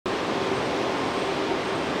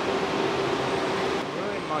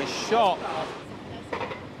Nice shot.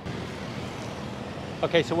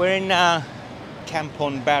 Okay, so we're in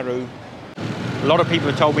Kampung Baru. A lot of people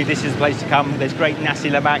have told me this is the place to come. There's great NASI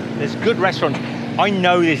LEMAK. There's good restaurants. I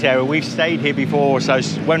know this area. We've stayed here before. So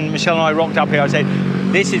when Michelle and I rocked up here, I said,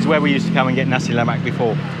 this is where we used to come and get NASI LEMAK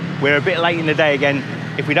before. We're a bit late in the day again.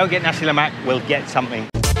 If we don't get NASI LEMAK, we'll get something.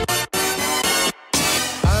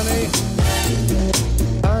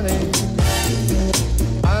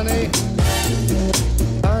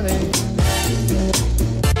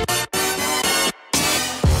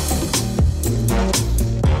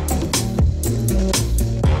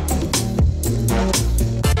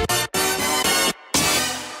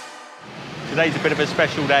 Today's a bit of a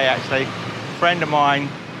special day, actually. A friend of mine,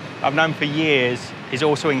 I've known for years, is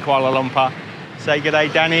also in Kuala Lumpur. Say good day,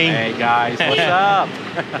 Danny. Hey guys, what's up?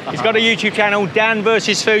 He's got a YouTube channel, Dan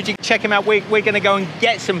vs Food. You can check him out. We're going to go and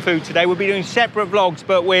get some food today. We'll be doing separate vlogs,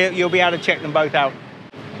 but you'll be able to check them both out.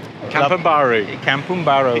 Kampung Baru. Kampung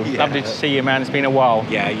Baru. Yeah. Lovely to see you, man. It's been a while.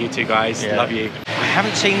 Yeah, you too, guys. Yeah. Love you. I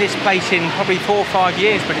haven't seen this place in probably 4 or 5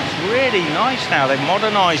 years, but it's really nice now. They've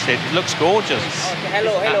modernised it. It looks gorgeous. Okay,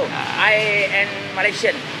 hello. I am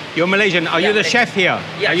Malaysian. You're Malaysian. Are you the chef here?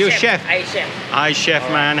 Yeah, are you a chef? I chef. Hi, chef,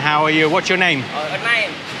 man. How are you? What's your name?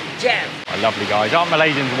 Name, Jam. Oh, lovely guys. Aren't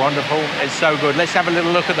Malaysians wonderful? It's so good. Let's have a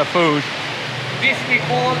little look at the food. This we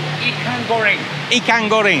call ikan goreng. Ikan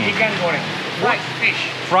goreng. Ikan goreng. Fried fish.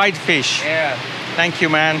 Fried fish. Yeah. Thank you,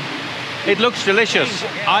 man. It looks delicious.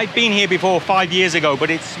 I've been here before 5 years ago,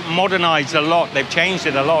 but it's modernised a lot. They've changed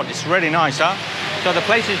it a lot. It's really nice, huh? So the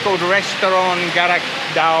place is called Restoran Gerak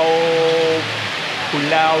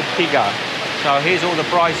Puluh Tiga. So here's all the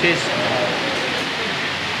prices.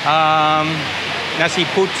 Nasi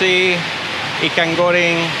putih, ikan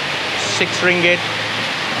goreng, 6 ringgit.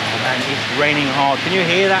 And it's raining hard. Can you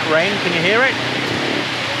hear that rain? Can you hear it?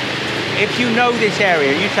 If you know this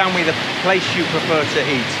area, you tell me the place you prefer to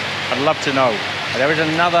eat. I'd love to know. There is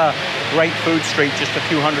another great food street just a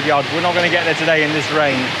few hundred yards. We're not going to get there today in this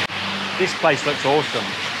rain. This place looks awesome.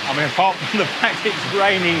 I mean, apart from the fact it's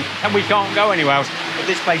raining and we can't go anywhere else, but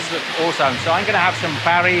this place looks awesome. So I'm going to have some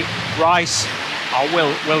curry, rice. Oh,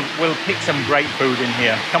 we'll pick some great food in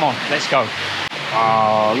here. Come on, let's go.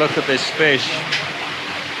 Oh, look at this fish.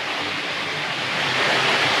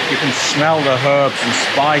 You can smell the herbs and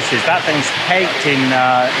spices. That thing's caked in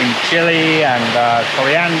chili and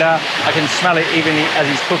coriander. I can smell it even as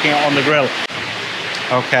he's cooking it on the grill.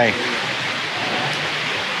 Okay.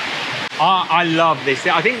 I love this.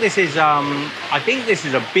 I think this is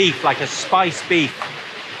a beef, like a spiced beef.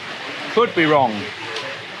 Could be wrong.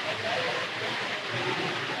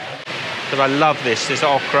 But I love this. This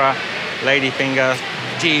okra, ladyfinger,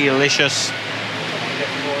 delicious.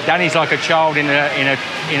 Danny's like a child in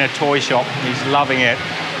a toy shop. He's loving it.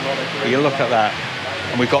 You look at that.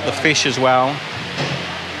 And we've got the fish as well.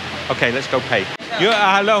 Okay, let's go pay.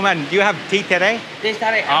 Hello, man. Do you have tea today? Tea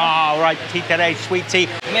today. Ah, right. Tea today, sweet tea.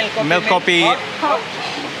 Milk coffee.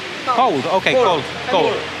 Cold. Okay, cold.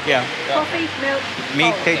 Yeah. Coffee, milk.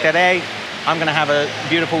 Me tea today. I'm going to have a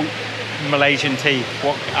beautiful Malaysian tea.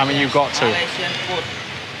 You've got to. Malaysian food.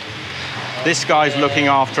 This guy's looking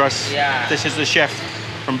after us. Yeah. This is the chef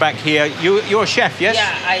from back here. You're a chef, yes?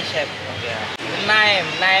 Yeah, I chef. Yeah. Name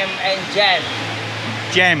and Jam.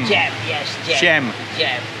 Jem. Jam, yes, Jam.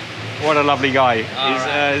 Jam. What a lovely guy. He's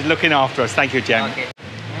right. Looking after us. Thank you, Jem. Okay.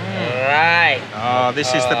 Right. Oh,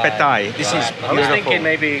 this is the petai. This is beautiful. I was thinking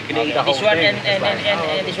maybe you can eat the whole This one thing.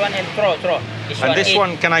 and this one and throw. And this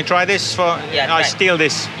one, can I try this? Yeah, I try. steal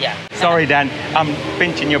this. Yeah. Sorry, Dan. I'm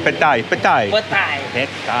pinching your petai. Petai. Petai.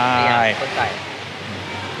 Yeah, petai.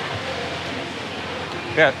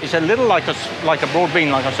 Yeah, it's a little like a broad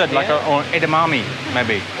bean, like I said, like or edamame,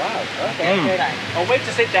 maybe. Wow, okay. I'll wait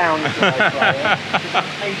to sit down.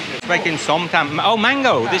 It's making somtam. Oh,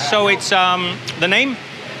 mango. It's the name?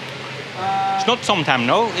 It's not somtam,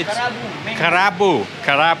 no. It's Kerabu.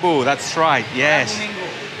 Kerabu. That's right. Yes.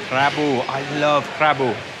 Kerabu. I love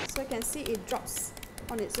Kerabu. So you can see it drops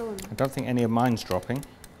on its own. I don't think any of mine's dropping.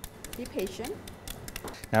 Be patient.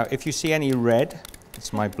 Now, if you see any red,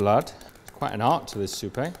 it's my blood. It's quite an art to this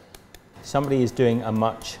soup, eh? Somebody is doing a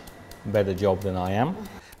much better job than I am.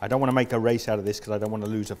 I don't want to make a race out of this because I don't want to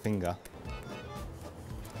lose a finger.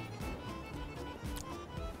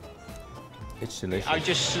 It's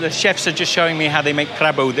delicious. The chefs are just showing me how they make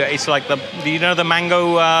Kerabu. It's like the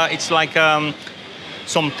mango, it's like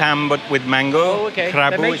somtam but with mango. Oh, okay.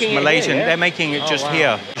 Kerabu, it's Malaysian. Here, yeah? They're making it just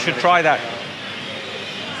here. You should try that.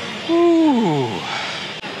 Ooh.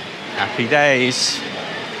 Happy days.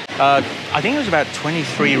 I think it was about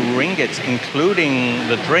 23 ringgit, including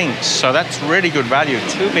the drinks. So that's really good value.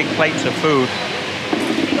 2 big plates of food.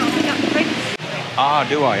 Ah,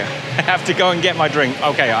 do I? I have to go and get my drink.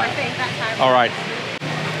 Okay. I think that's how. All right.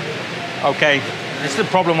 Okay. This is the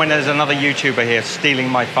problem when there's another YouTuber here stealing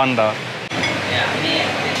my thunder. Ya, ini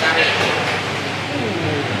ditarik.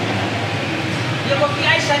 Dia kopi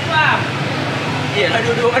ais satu ah. Iya,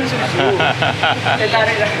 dua-duaan susu.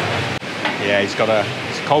 Ditarik lah. Yeah, it's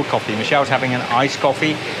cold coffee. Michelle's having an iced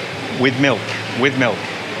coffee with milk.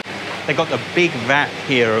 They got the big vat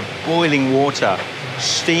here of boiling water,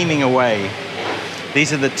 steaming away.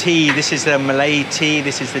 These are the tea. This is the Malay tea.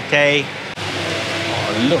 This is the teh.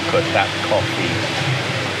 Oh, look at that coffee.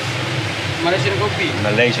 Malaysian coffee.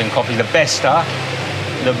 Malaysian coffee, the best, huh?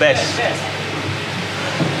 The best.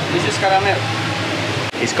 This is caramel.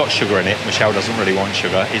 It's got sugar in it. Michelle doesn't really want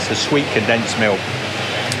sugar. It's the sweet condensed milk.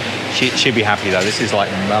 She'd be happy though. This is like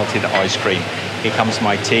melted ice cream. Here comes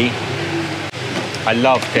my tea. I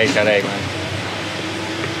love Tiga, man.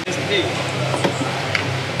 This tea.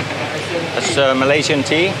 That's Malaysian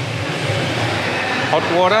tea. Hot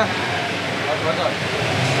water. Hot water.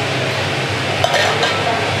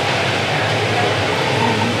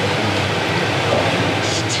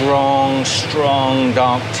 Strong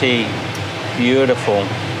dark tea. Beautiful.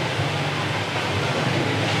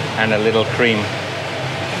 And a little cream.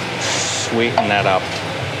 Sweeten that up.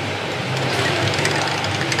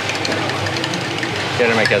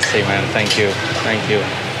 Terima kasih, man. Thank you.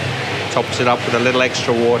 Tops it up with a little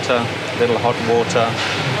extra water, little hot water.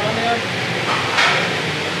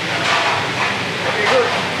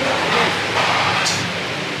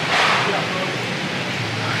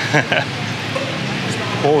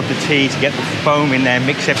 Poured the tea to get the foam in there,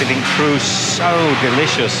 mix everything through. So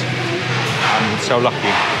delicious. I'm so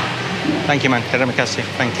lucky. Thank you, man. Terima kasih.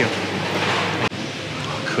 Thank you.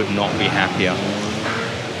 Could not be happier.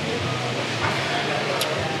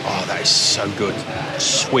 Oh, that is so good.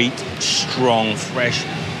 Sweet, strong, fresh.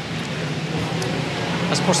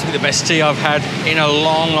 That's possibly the best tea I've had in a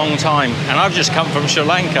long time. And I've just come from Sri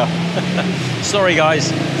Lanka. Sorry,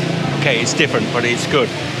 guys. Okay, it's different, but it's good.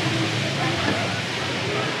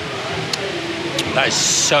 That is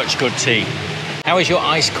such good tea. How is your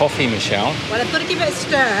iced coffee, Michelle? Well, I've got to give it a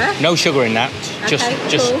stir. No sugar in that. Okay,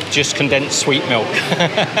 cool. Just condensed sweet milk.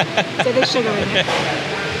 So there's sugar in it.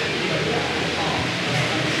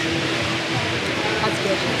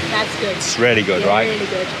 That's good. It's really good, yeah, right? Really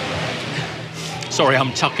good. Sorry,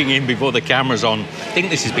 I'm tucking in before the camera's on. I think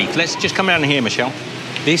this is beef. Let's just come down here, Michelle.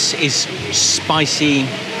 This is spicy,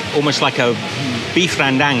 almost like a beef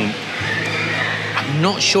rendang. I'm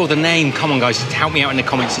not sure the name. Come on, guys, help me out in the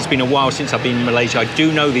comments. It's been a while since I've been in Malaysia. I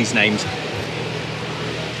do know these names.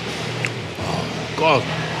 Oh, God.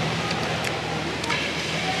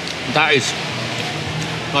 That is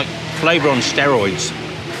like flavor on steroids.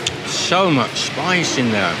 So much spice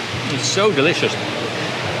in there. It's so delicious.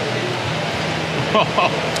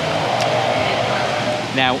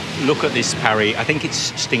 Now, look at this, Parry. I think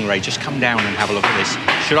it's stingray. Just come down and have a look at this.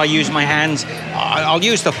 Should I use my hands? I'll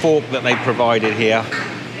use the fork that they provided here.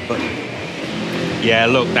 But yeah,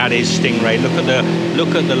 look, that is stingray.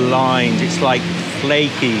 Look at the lines. It's like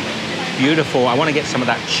flaky, beautiful. I want to get some of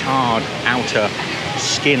that charred outer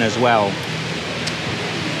skin as well.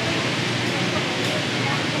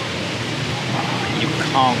 You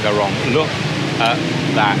can't go wrong. Look at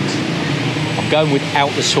that. I'm going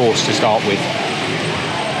without the sauce to start with.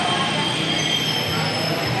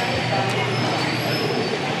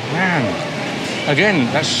 Man,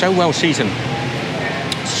 again, that's so well seasoned.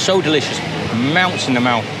 So delicious. Melts in the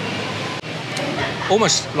mouth.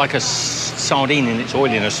 Almost like a sardine in its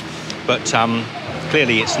oiliness, but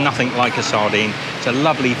clearly it's nothing like a sardine. It's a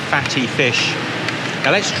lovely fatty fish.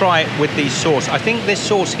 Now let's try it with the sauce. I think this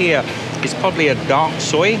sauce here is probably a dark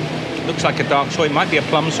soy. Looks like a dark soy. It might be a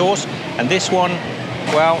plum sauce. And this one,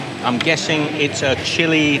 well, I'm guessing it's a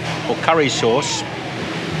chili or curry sauce.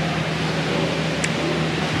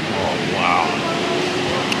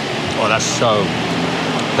 Oh,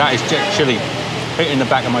 that is chili hitting the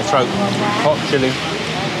back of my throat. Hot chili.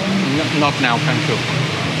 Not now, thank you.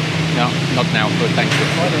 No, not now, good, thank you.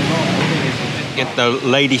 Get the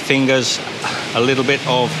lady fingers, a little bit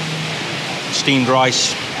of steamed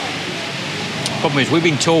rice. Problem is, we've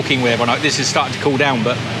been talking with everyone. This is starting to cool down,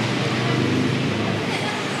 but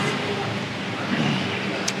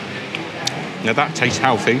now that tastes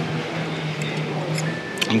healthy.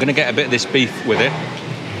 I'm going to get a bit of this beef with it.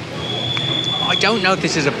 I don't know if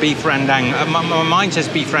this is a beef rendang. My mind says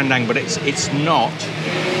beef rendang, but it's not.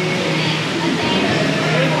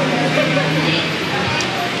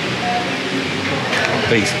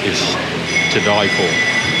 Beef is to die for.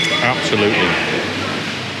 Absolutely.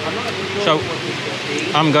 So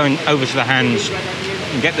I'm going over to the hands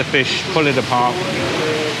and get the fish, pull it apart,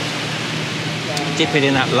 dip it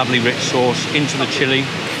in that lovely rich sauce, into the chili.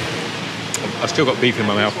 I've still got beef in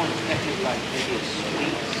my mouth.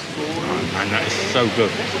 And that is so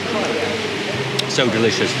good. So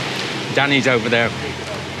delicious. Danny's over there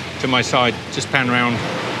to my side, just pan around.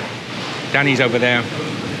 Danny's over there.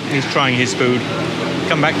 He's trying his food.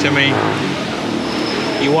 Come back to me.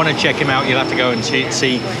 You want to check him out, you'll have to go and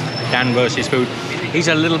see Dan versus Food. He's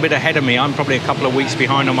a little bit ahead of me. I'm probably a couple of weeks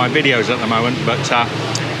behind on my videos at the moment, but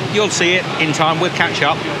you'll see it in time. We'll catch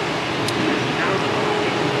up.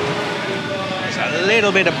 There's a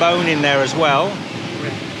little bit of bone in there as well.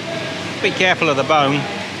 Be careful of the bone.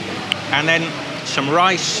 And then some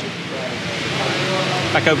rice.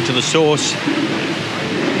 Back over to the sauce.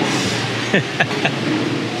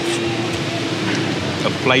 A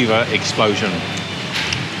flavour explosion.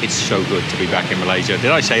 It's so good to be back in Malaysia.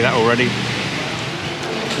 Did I say that already?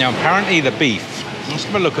 Now, apparently the beef, let's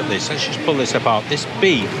have a look at this. Let's just pull this apart. This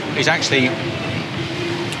beef is actually,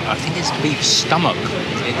 I think it's beef stomach.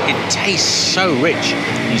 It tastes so rich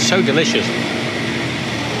and so delicious.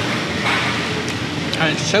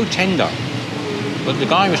 And it's so tender. But the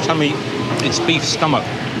guy was telling me it's beef stomach.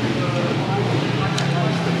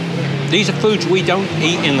 These are foods we don't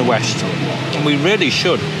eat in the West, and we really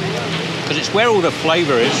should, because it's where all the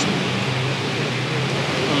flavour is.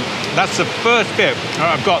 That's the first bit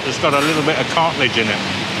I've got that's got a little bit of cartilage in it.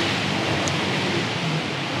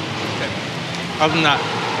 Other than that,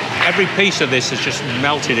 every piece of this is just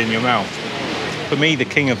melted in your mouth. For me, the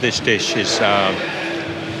king of this dish is the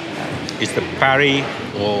pari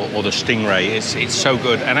or the stingray. It's so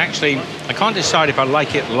good, and actually, I can't decide if I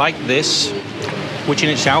like it like this, which in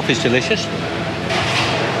itself is delicious.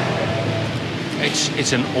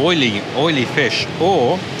 It's an oily fish,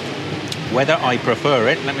 or whether I prefer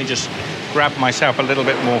it, let me just grab myself a little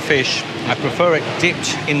bit more fish. I prefer it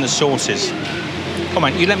dipped in the sauces. Come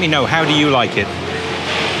on, you let me know, how do you like it?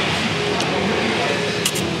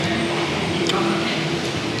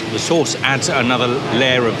 The sauce adds another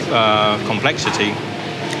layer of complexity,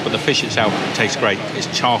 but the fish itself tastes great. It's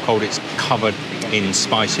charcoal, it's covered in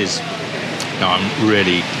spices. No, I'm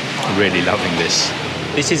really, really loving this.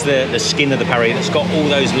 This is the skin of the pari that's got all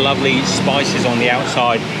those lovely spices on the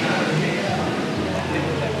outside.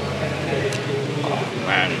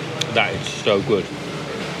 Man, that is so good.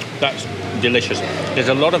 That's delicious. There's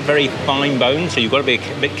a lot of very fine bones, so you've got to be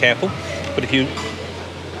a bit careful. But if you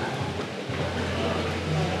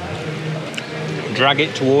drag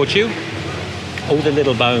it towards you, all the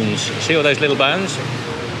little bones, see all those little bones?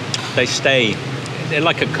 They stay. They're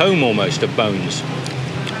like a comb almost of bones,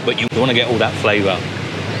 but you want to get all that flavour.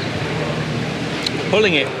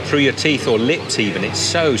 Pulling it through your teeth or lips even, it's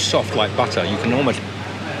so soft like butter. You can almost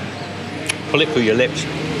pull it through your lips.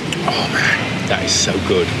 Oh man, that is so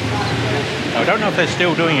good. Now, I don't know if they're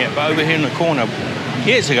still doing it, but over here in the corner,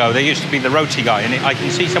 years ago, there used to be the Roti Guy, and I can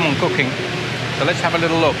see someone cooking. So let's have a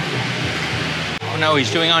little look. Oh no,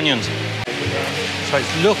 he's doing onions. So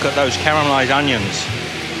let's look at those caramelised onions.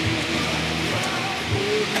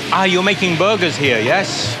 Ah, you're making burgers here,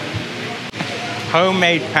 yes?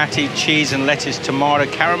 Homemade patty, cheese and lettuce, tomato,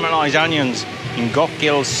 caramelised onions in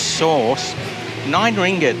gokgil sauce. 9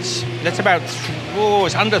 ringgits. That's about,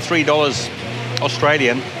 it's under $3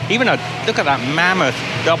 Australian. Even look at that mammoth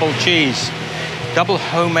double cheese. Double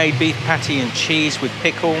homemade beef patty and cheese with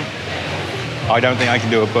pickle. I don't think I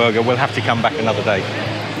can do a burger. We'll have to come back another day.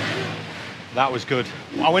 That was good.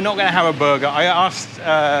 Oh, we're not going to have a burger. I asked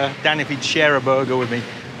Dan if he'd share a burger with me.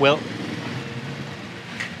 Well,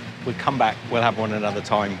 we'll come back. We'll have one another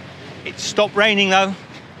time. It's stopped raining though.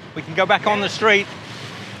 We can go back on the street.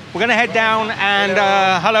 We're going to head down and,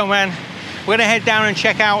 hello man. We're going to head down and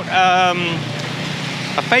check out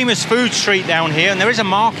a famous food street down here. And there is a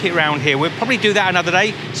market around here. We'll probably do that another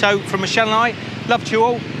day. So from Michelle and I, love to you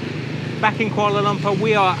all. Back in Kuala Lumpur,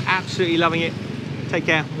 we are absolutely loving it. Take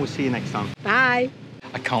care. We'll see you next time. Bye.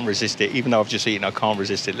 I can't resist it. Even though I've just eaten, I can't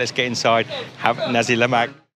resist it. Let's get inside, have NASI LEMAK.